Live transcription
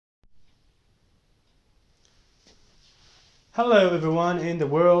Hello everyone in the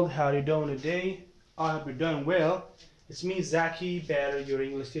world, how are you doing today? I hope you're doing well. It's me Zaki Bader, your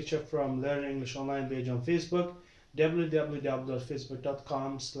English teacher from Learn English Online page on Facebook,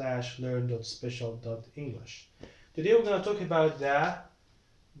 www.facebook.com/learn.special.english. Today we're going to talk about the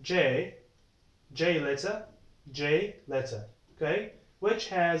J letter, okay, which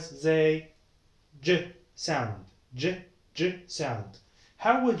has the J sound, J sound.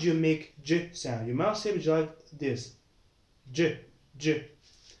 How would you make J sound? You must say it like this. J, j.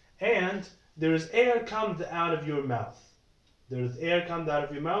 And there is air comes out of your mouth. There is air comes out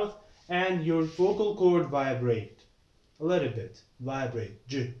of your mouth and your vocal cord vibrate. A little bit. Vibrate.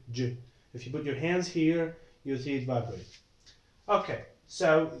 J, j. If you put your hands here, you'll see it vibrate. Okay,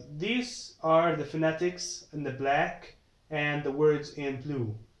 so these are the phonetics in the black and the words in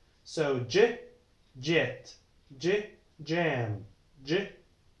blue. So j, jet, j, jam, j,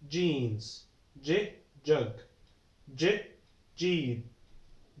 jeans, j, jug, j, jeep,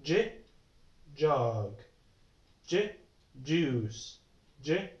 j, jog, j, juice,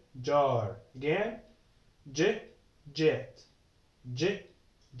 j, jar. Again, j, jet, j,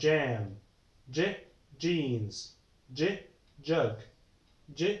 jam, j, jeans, j, jug,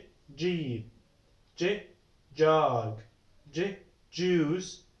 j, jeep, j, jog, j,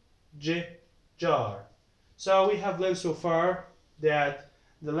 juice, j, jar. So we have learned so far that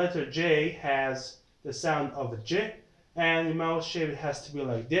the letter J has the sound of a J, and the mouth shape has to be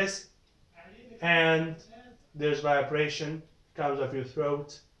like this, and there's vibration comes off your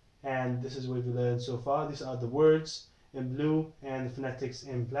throat, and this is what we learned so far. These are the words in blue and the phonetics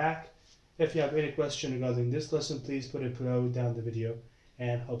in black. If you have any question regarding this lesson, please put it below down the video,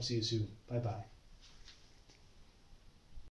 and hope to see you soon. Bye bye.